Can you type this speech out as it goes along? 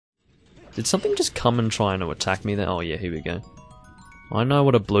Did something just come and try to attack me there? Oh yeah, here we go. I know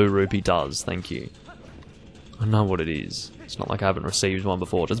what a blue rupee does, thank you. I know what it is. It's not like I haven't received one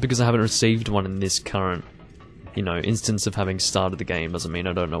before. Just because I haven't received one in this current, you know, instance of having started the game doesn't mean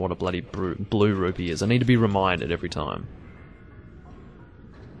I don't know what a bloody blue rupee is. I need to be reminded every time.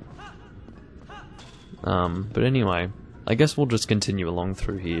 But anyway, I guess we'll just continue along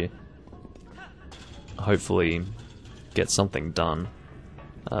through here. Hopefully get something done.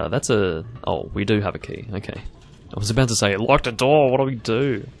 That's a... Oh, we do have a key. Okay. I was about to say, lock the door, what do we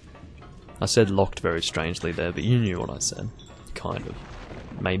do? I said locked very strangely there, but you knew what I said. Kind of.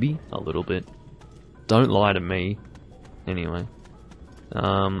 Maybe? A little bit. Don't lie to me. Anyway.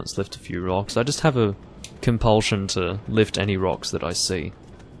 Let's lift a few rocks. I just have a compulsion to lift any rocks that I see.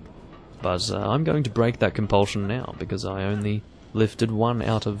 But I'm going to break that compulsion now, because I only lifted one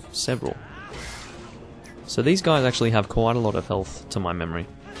out of several. So these guys actually have quite a lot of health, to my memory.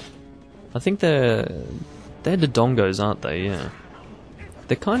 I think they're Dodongos, aren't they? Yeah.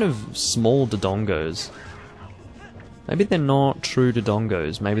 They're kind of small Dodongos. Maybe they're not true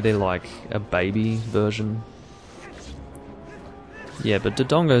Dodongos. Maybe they're like a baby version. Yeah, but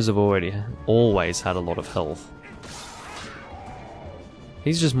Dodongos have always had a lot of health.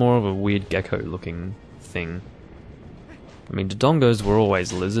 He's just more of a weird gecko-looking thing. I mean, Dodongos were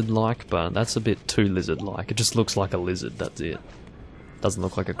always lizard-like, but that's a bit too lizard-like. It just looks like a lizard, that's it. Doesn't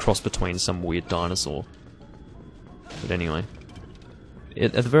look like a cross between some weird dinosaur. But anyway.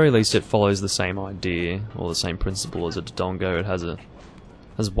 At the very least, it follows the same idea, or the same principle as a Dodongo. It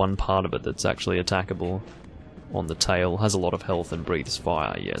has one part of it that's actually attackable. On the tail, has a lot of health and breathes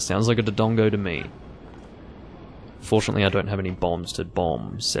fire. Yeah, sounds like a Dodongo to me. Fortunately, I don't have any bombs to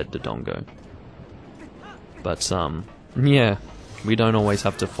bomb said Dodongo. But, yeah, we don't always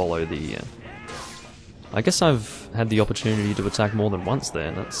have to follow the... I guess I've had the opportunity to attack more than once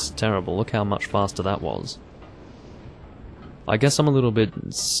there. That's terrible. Look how much faster that was. I guess I'm a little bit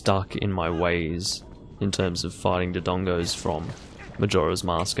stuck in my ways in terms of fighting Dodongos from Majora's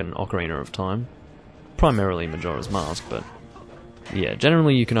Mask and Ocarina of Time. Primarily Majora's Mask, but yeah,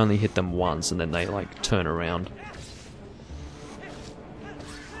 generally you can only hit them once and then they like turn around.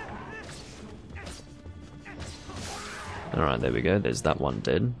 Alright, there we go, there's that one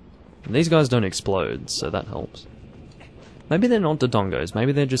dead. And these guys don't explode, so that helps. Maybe they're not Dodongos,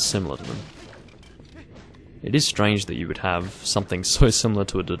 maybe they're just similar to them. It is strange that you would have something so similar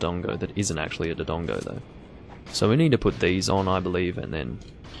to a Dodongo that isn't actually a Dodongo though. So we need to put these on, I believe, and then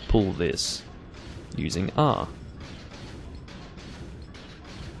pull this using R.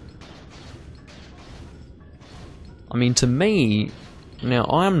 I mean, to me, now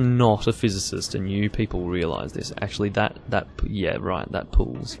I'm not a physicist, and you people realise this. Actually, yeah, right, that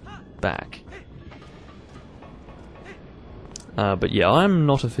pulls back. But yeah, I'm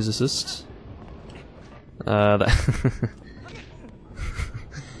not a physicist.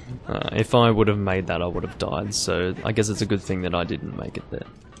 If I would have made that, I would have died, so I guess it's a good thing that I didn't make it there.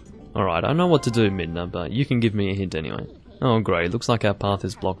 Alright, I know what to do, Midna, but you can give me a hint anyway. Oh great, looks like our path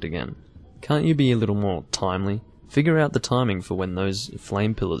is blocked again. Can't you be a little more timely? Figure out the timing for when those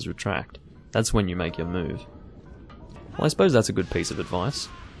flame pillars retract. That's when you make your move. Well, I suppose that's a good piece of advice.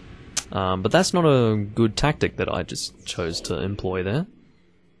 But that's not a good tactic that I just chose to employ there.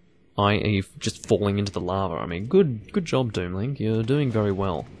 I.e. just falling into the lava. I mean, good job, Doomlink. You're doing very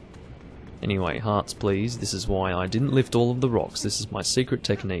well. Anyway, hearts please. This is why I didn't lift all of the rocks. This is my secret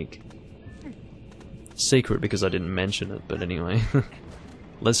technique. Secret because I didn't mention it, but anyway.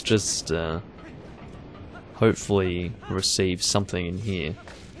 Let's just hopefully receive something in here.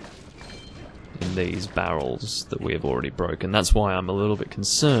 In these barrels that we have already broken. That's why I'm a little bit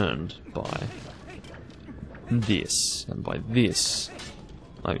concerned by this, and by this.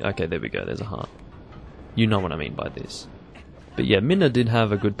 Okay, there we go, there's a heart. You know what I mean by this. But yeah, Midna did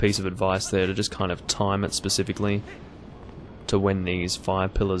have a good piece of advice there to just kind of time it specifically to when these fire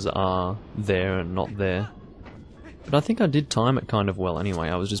pillars are there and not there. But I think I did time it kind of well anyway,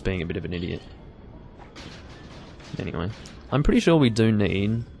 I was just being a bit of an idiot. Anyway, I'm pretty sure we do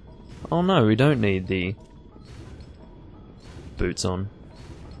need... Oh no, we don't need the boots on.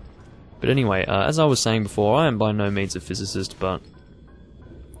 But anyway, as I was saying before, I am by no means a physicist, but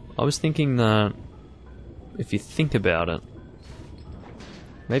I was thinking that if you think about it,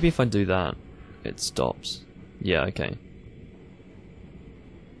 maybe if I do that, it stops. Yeah, okay.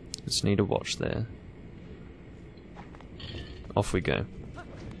 Just need a watch there. Off we go.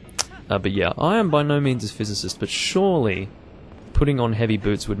 But yeah, I am by no means a physicist, but surely putting on heavy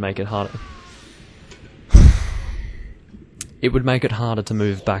boots would make it harder. It would make it harder to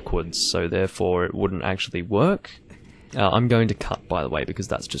move backwards, so therefore it wouldn't actually work. I'm going to cut, by the way, because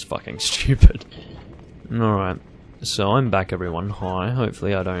that's just fucking stupid. Alright, so I'm back, everyone. Hi,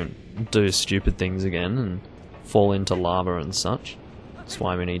 hopefully I don't do stupid things again and fall into lava and such. That's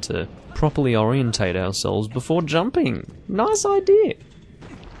why we need to properly orientate ourselves before jumping. Nice idea!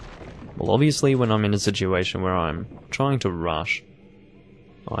 Well, obviously when I'm in a situation where I'm trying to rush,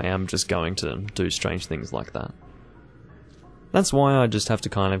 I am just going to do strange things like that. That's why I just have to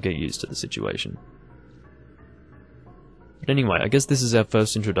kind of get used to the situation. But anyway, I guess this is our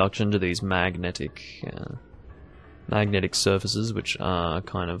first introduction to these magnetic surfaces, which are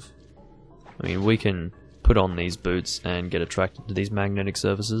kind of... I mean, we can put on these boots and get attracted to these magnetic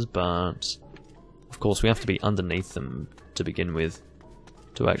surfaces, but of course we have to be underneath them to begin with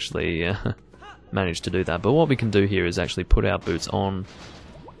to actually manage to do that. But what we can do here is actually put our boots on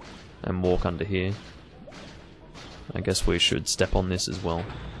and walk under here. I guess we should step on this as well.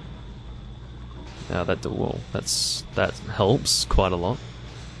 Now that helps quite a lot.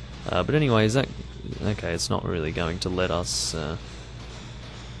 But anyway, is that okay? It's not really going to let us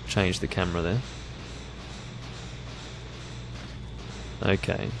change the camera there.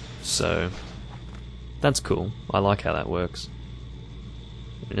 Okay, so that's cool. I like how that works.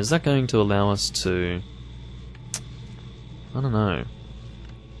 And is that going to allow us to... I don't know.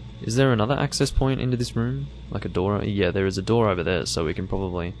 Is there another access point into this room? Like a door? Yeah, there is a door over there, so we can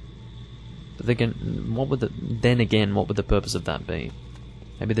probably... But again, what would the purpose of that be?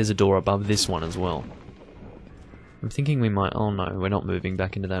 Maybe there's a door above this one as well. I'm thinking we might... Oh no, we're not moving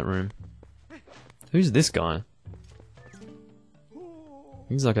back into that room. Who's this guy?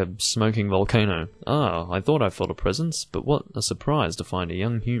 He's like a smoking volcano. Ah, I thought I felt a presence, but what a surprise to find a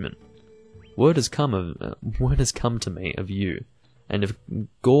young human. Word has come to me of you, and if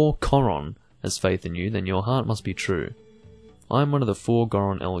Gor Koron has faith in you, then your heart must be true. I am one of the 4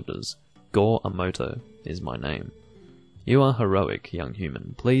 Goron elders. Gor Amoto is my name. You are heroic, young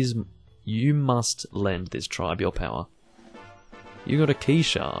human. Please, you must lend this tribe your power. You got a key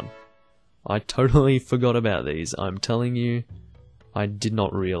shard. I totally forgot about these. I'm telling you, I did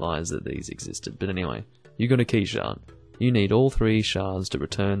not realize that these existed. But anyway, you got a key shard. You need all 3 shards to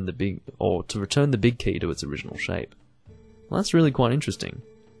return the big key to its original shape. Well, that's really quite interesting.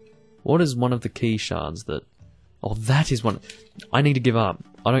 What is one of the key shards that... Oh, that is one... I need to give up.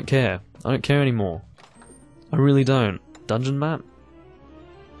 I don't care. I don't care anymore. I really don't. Dungeon map?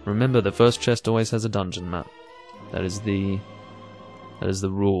 Remember, the first chest always has a dungeon map. That is the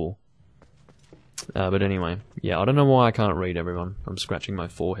rule. But anyway, yeah, I don't know why I can't read, everyone. I'm scratching my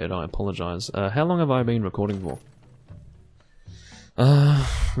forehead, I apologise. How long have I been recording for?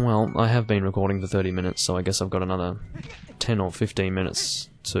 Well, I have been recording for 30 minutes, so I guess I've got another 10 or 15 minutes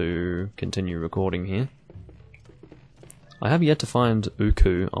to continue recording here. I have yet to find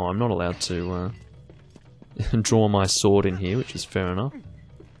Uku. Oh, I'm not allowed to draw my sword in here, which is fair enough.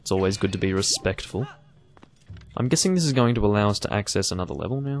 It's always good to be respectful. I'm guessing this is going to allow us to access another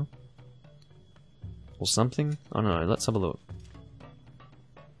level now? Or something? I don't know, let's have a look.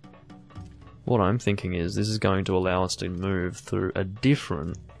 What I'm thinking is this is going to allow us to move through a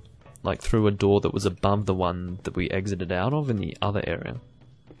different... like through a door that was above the one that we exited out of in the other area.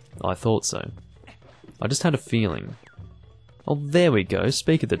 I thought so. I just had a feeling. Oh, there we go,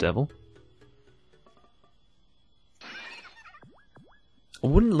 speak of the devil.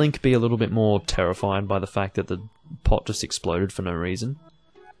 Wouldn't Link be a little bit more terrified by the fact that the pot just exploded for no reason?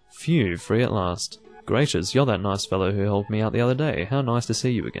 Phew, free at last. Gracious, you're that nice fellow who helped me out the other day. How nice to see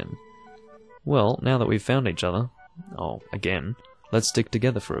you again. Well, now that we've found each other... Oh, again. Let's stick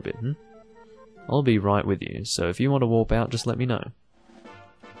together for a bit, I'll be right with you, so if you want to warp out, just let me know.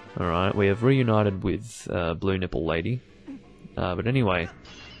 Alright, we have reunited with Blue Nipple Lady. But anyway...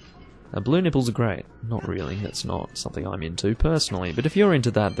 Blue nipples are great. Not really, that's not something I'm into personally, but if you're into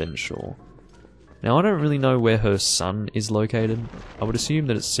that, then sure. Now, I don't really know where her sun is located. I would assume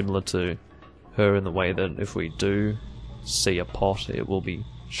that it's similar to her in the way that if we do see a pot, it will be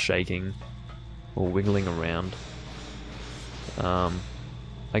shaking or wiggling around.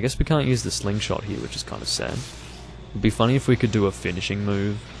 I guess we can't use the slingshot here, which is kind of sad. It'd be funny if we could do a finishing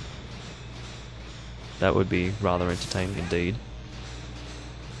move. That would be rather entertaining indeed.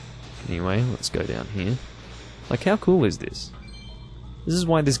 Anyway, let's go down here. Like, how cool is this? This is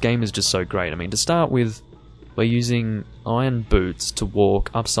why this game is just so great. I mean, to start with, we're using iron boots to walk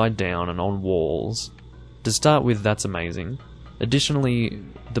upside down and on walls. To start with, that's amazing. Additionally,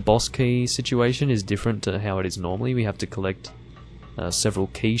 the boss key situation is different to how it is normally. We have to collect several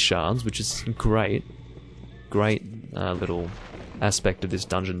key shards, which is great. Great little aspect of this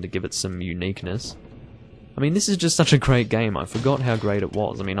dungeon to give it some uniqueness. I mean, this is just such a great game. I forgot how great it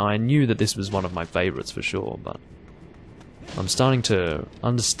was. I mean, I knew that this was one of my favourites for sure, but I'm starting to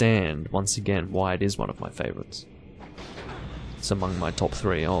understand, once again, why it is one of my favourites. It's among my top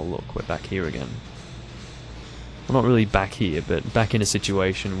 3. Oh look, we're back here again. Well, not really back here, but back in a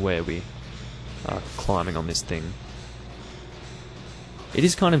situation where we are climbing on this thing. It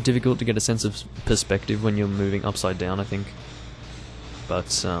is kind of difficult to get a sense of perspective when you're moving upside down, I think.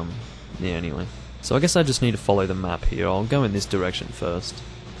 But, yeah, anyway. So I guess I just need to follow the map here. I'll go in this direction first.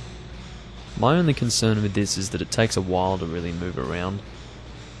 My only concern with this is that it takes a while to really move around.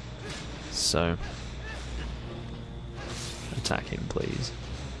 So, attack him, please.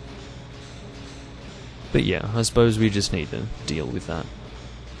 But yeah, I suppose we just need to deal with that.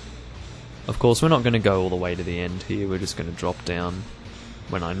 Of course, we're not going to go all the way to the end here. We're just going to drop down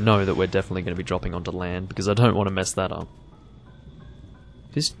when I know that we're definitely going to be dropping onto land, because I don't want to mess that up.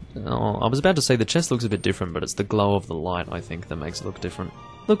 This, oh, I was about to say the chest looks a bit different, but it's the glow of the light, I think, that makes it look different.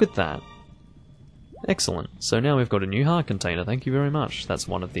 Look at that. Excellent. So now we've got a new heart container. Thank you very much. That's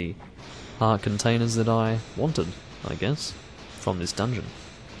one of the heart containers that I wanted, I guess, from this dungeon.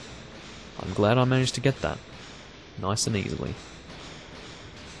 I'm glad I managed to get that. Nice and easily.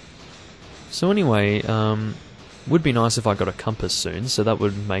 So anyway, would be nice if I got a compass soon, so that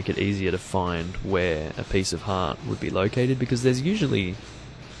would make it easier to find where a piece of heart would be located, because there's usually,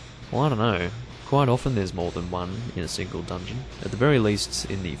 well, I don't know, quite often there's more than one in a single dungeon. At the very least,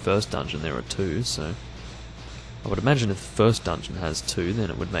 in the first dungeon there are 2, so I would imagine if the first dungeon has 2,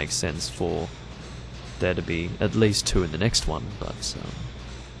 then it would make sense for there to be at least 2 in the next one, but,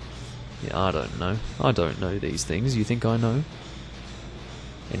 yeah, I don't know. I don't know these things. You think I know?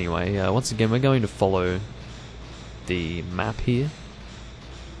 Anyway, once again, we're going to follow the map here.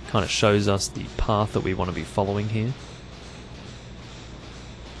 Kind of shows us the path that we want to be following here.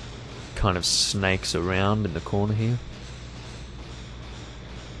 Kind of snakes around in the corner here.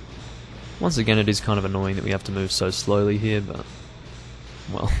 Once again, it is kind of annoying that we have to move so slowly here, but,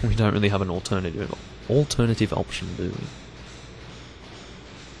 well, we don't really have an alternative option, do we?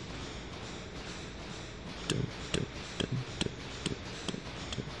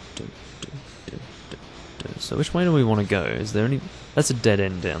 So which way do we want to go? Is there any... That's a dead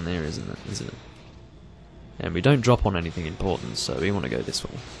end down there, isn't it? And we don't drop on anything important, so we want to go this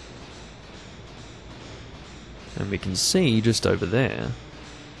way. And we can see just over there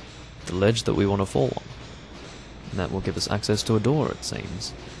the ledge that we want to fall on. And that will give us access to a door, it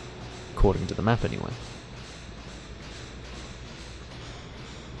seems. According to the map, anyway.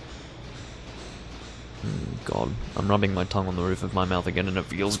 God, I'm rubbing my tongue on the roof of my mouth again and it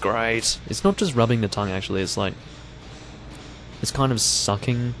feels great. It's not just rubbing the tongue, actually, it's like... It's kind of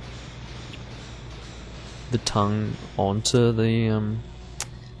sucking the tongue onto the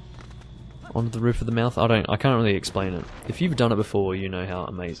roof of the mouth. I can't really explain it. If you've done it before, you know how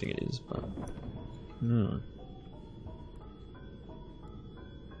amazing it is, but...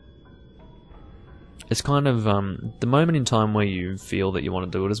 It's kind of, the moment in time where you feel that you want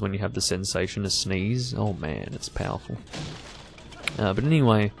to do it is when you have the sensation to sneeze. Oh man, it's powerful. But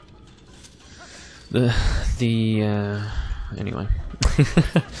anyway, anyway.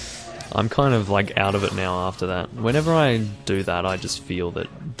 I'm kind of like out of it now after that. Whenever I do that, I just feel that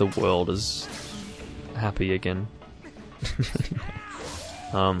the world is happy again.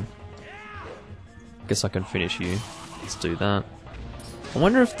 Guess I can finish you. Let's do that. I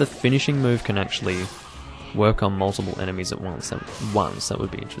wonder if the finishing move can actually work on multiple enemies at once. That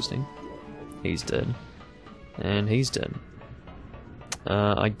would be interesting. He's dead. And he's dead.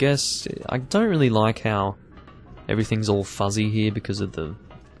 I guess... I don't really like how everything's all fuzzy here because of the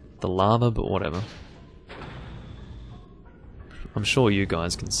lava, but whatever. I'm sure you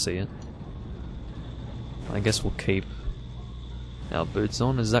guys can see it. I guess we'll keep our boots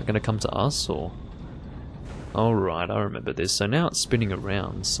on. Is that going to come to us, or...? Alright, I remember this. So now it's spinning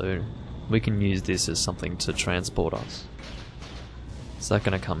around, so we can use this as something to transport us. Is that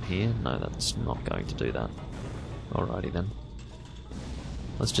going to come here? No, that's not going to do that. Alrighty then.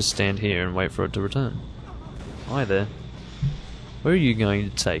 Let's just stand here and wait for it to return. Hi there. Where are you going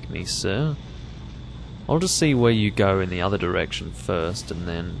to take me, sir? I'll just see where you go in the other direction first, and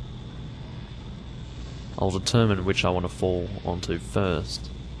then I'll determine which I want to fall onto first.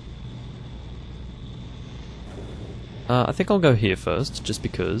 I think I'll go here first, just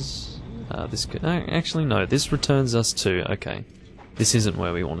because this could... actually, no, this returns us to... Okay, this isn't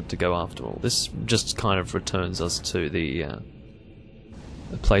where we wanted to go after all. This just kind of returns us to the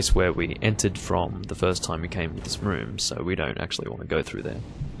place where we entered from the first time we came to this room, so we don't actually want to go through there.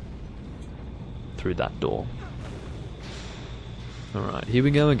 Through that door. Alright, here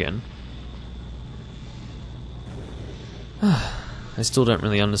we go again. I still don't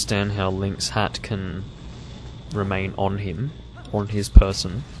really understand how Link's hat can remain on him, on his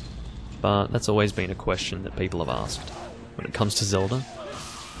person, but that's always been a question that people have asked when it comes to Zelda.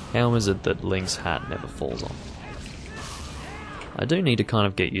 How is it that Link's hat never falls off? I do need to kind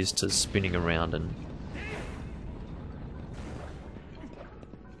of get used to spinning around and...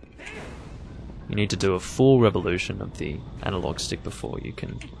 You need to do a full revolution of the analog stick before you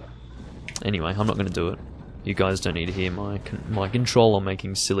can... Anyway, I'm not going to do it. You guys don't need to hear my controller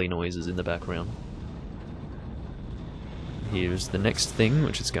making silly noises in the background. Here's the next thing,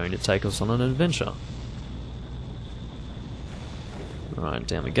 which is going to take us on an adventure. Alright,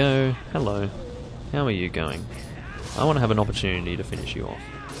 down we go. Hello. How are you going? I want to have an opportunity to finish you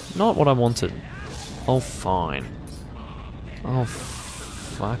off. Not what I wanted. Oh, fine. Oh,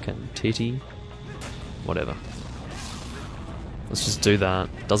 fucking titty. Whatever. Let's just do that.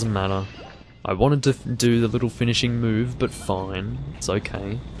 Doesn't matter. I wanted to do the little finishing move, but fine. It's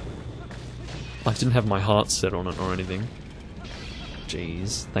okay. I didn't have my heart set on it or anything.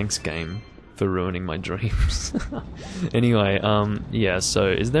 Jeez. Thanks, game, for ruining my dreams. Anyway, yeah, so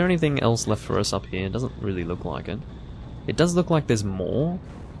is there anything else left for us up here? It doesn't really look like it. It does look like there's more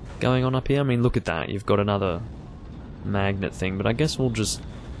going on up here. I mean, look at that. You've got another magnet thing, but I guess we'll just...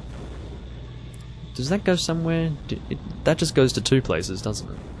 Does that go somewhere? That just goes to two places,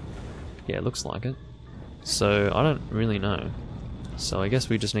 doesn't it? Yeah, it looks like it. So, I don't really know. So I guess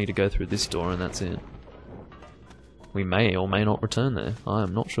we just need to go through this door and that's it. We may or may not return there. I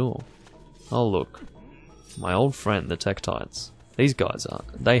am not sure. Oh look. My old friend, the Tektites. These guys are...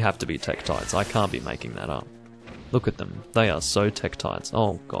 They have to be Tektites. I can't be making that up. Look at them. They are so Tektites.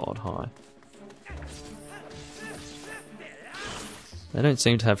 Oh god, hi. They don't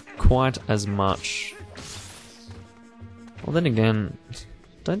seem to have quite as much... Well then again,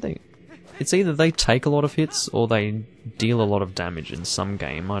 don't they... It's either they take a lot of hits or they deal a lot of damage in some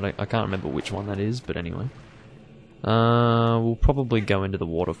game. I can't remember which one that is, but anyway. We'll probably go into the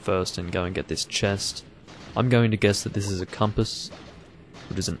water first and go and get this chest. I'm going to guess that this is a compass,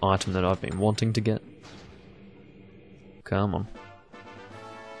 which is an item that I've been wanting to get. Come on.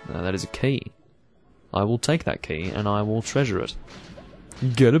 No, that is a key. I will take that key and I will treasure it.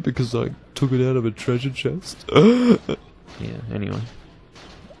 Get it because I took it out of a treasure chest? Yeah, anyway.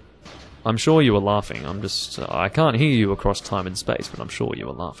 I'm sure you were laughing. I can't hear you across time and space, but I'm sure you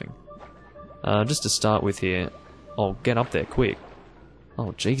were laughing. Just to start with here... Oh, get up there, quick.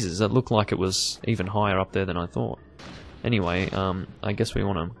 Oh, Jesus, that looked like it was even higher up there than I thought. Anyway, I guess we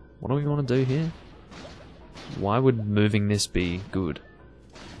want to... What do we want to do here? Why would moving this be good?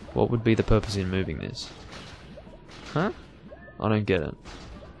 What would be the purpose in moving this? Huh? I don't get it.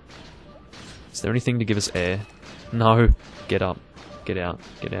 Is there anything to give us air? No. Get up. Get out.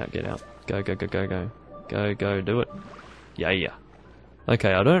 Get out. Get out. Go, go, go, go, go. Go, go, do it. Yeah, yeah.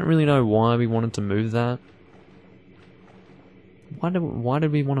 Okay, I don't really know why we wanted to move that. Why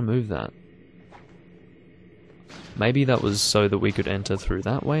did we want to move that? Maybe that was so that we could enter through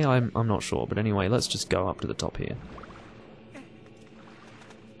that way? I'm not sure, but anyway, let's just go up to the top here.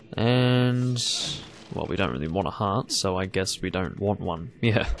 And... Well, we don't really want a heart, so I guess we don't want one.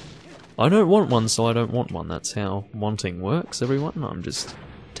 Yeah. I don't want one, so I don't want one. That's how wanting works, everyone. I'm just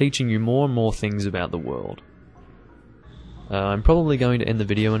teaching you more and more things about the world. I'm probably going to end the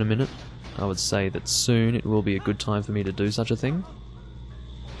video in a minute. I would say that soon it will be a good time for me to do such a thing.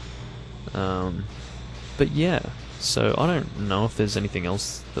 But yeah, so I don't know if there's anything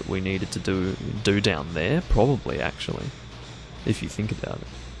else that we needed to do down there. Probably, actually. If you think about it.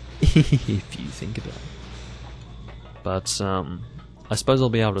 If you think about it. But, I suppose I'll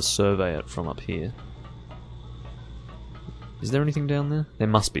be able to survey it from up here. Is there anything down there? There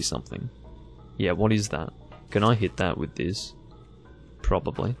must be something. Yeah, what is that? Can I hit that with this?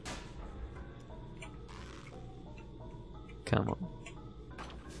 Probably. Come on.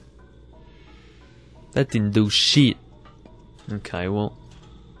 That didn't do shit. Okay, well...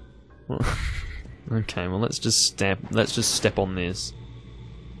 okay, well let's just step on this.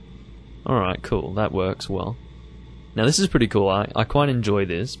 Alright, cool, that works well. Now this is pretty cool. I quite enjoy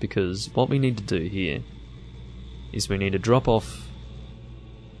this because what we need to do here is we need to drop off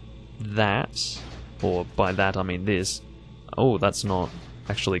that, or by that I mean this. Oh, that's not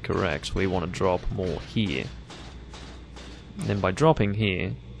actually correct. We want to drop more here. And then by dropping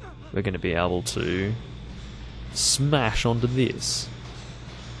here, we're going to be able to smash onto this.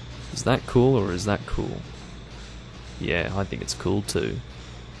 Is that cool or is that cool? Yeah, I think it's cool too.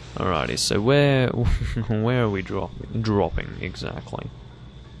 Alrighty, so where are we dropping exactly?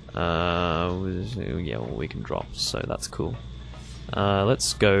 Yeah, well, we can drop, so that's cool.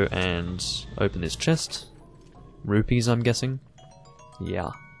 Let's go and open this chest. Rupees, I'm guessing.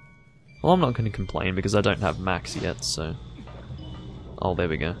 Yeah. Well, I'm not going to complain because I don't have max yet, so... Oh, there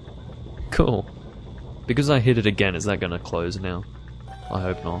we go. Cool. Because I hit it again, is that going to close now? I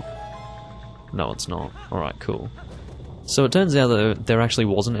hope not. No, it's not. Alright, cool. So it turns out that there actually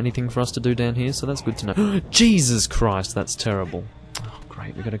wasn't anything for us to do down here, so that's good to know. Jesus Christ, that's terrible. Oh,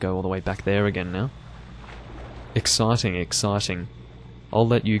 great, we've got to go all the way back there again now. Exciting, exciting. I'll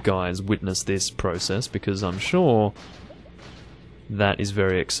let you guys witness this process, because I'm sure that is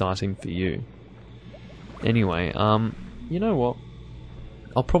very exciting for you. Anyway, you know what?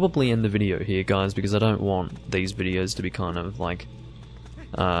 I'll probably end the video here, guys, because I don't want these videos to be kind of like,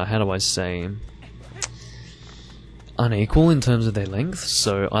 how do I say, unequal in terms of their length.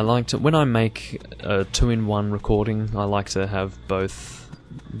 So I like to, when I make a 2-in-1 recording, I like to have both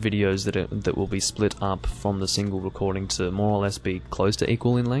videos that will be split up from the single recording to more or less be close to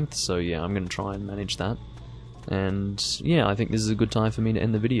equal in length. So yeah, I'm going to try and manage that. And yeah, I think this is a good time for me to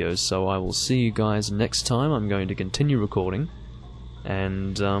end the video, so I will see you guys next time. I'm going to continue recording,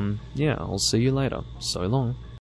 and yeah, I'll see you later. So long.